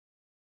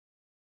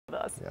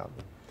us. Yeah.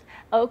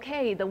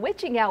 Okay, the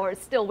witching hour is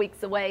still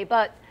weeks away,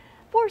 but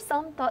for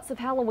some, thoughts of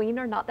Halloween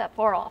are not that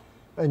far off.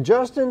 And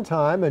just in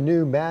time, a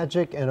new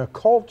magic and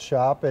occult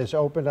shop has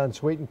opened on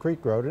Sweeten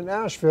Creek Road in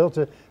Asheville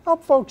to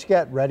help folks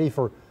get ready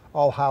for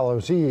All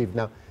Hallows Eve.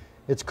 Now,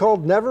 it's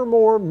called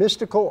Nevermore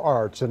Mystical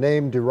Arts, a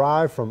name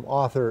derived from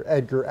author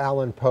Edgar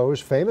Allan Poe's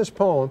famous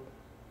poem,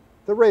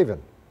 The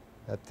Raven.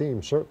 That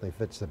theme certainly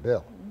fits the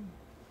bill.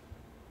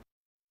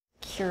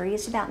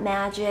 Curious about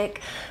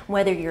magic,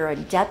 whether you're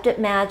adept at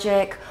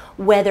magic,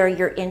 whether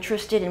you're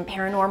interested in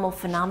paranormal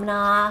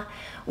phenomena,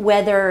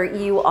 whether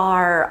you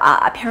are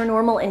a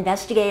paranormal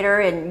investigator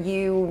and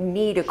you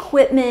need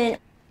equipment.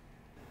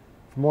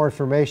 For more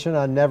information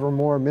on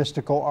Nevermore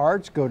Mystical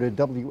Arts, go to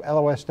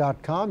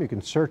WLOS.com. You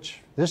can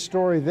search this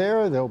story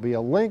there. There'll be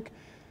a link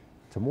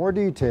to more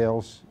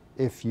details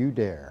if you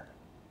dare.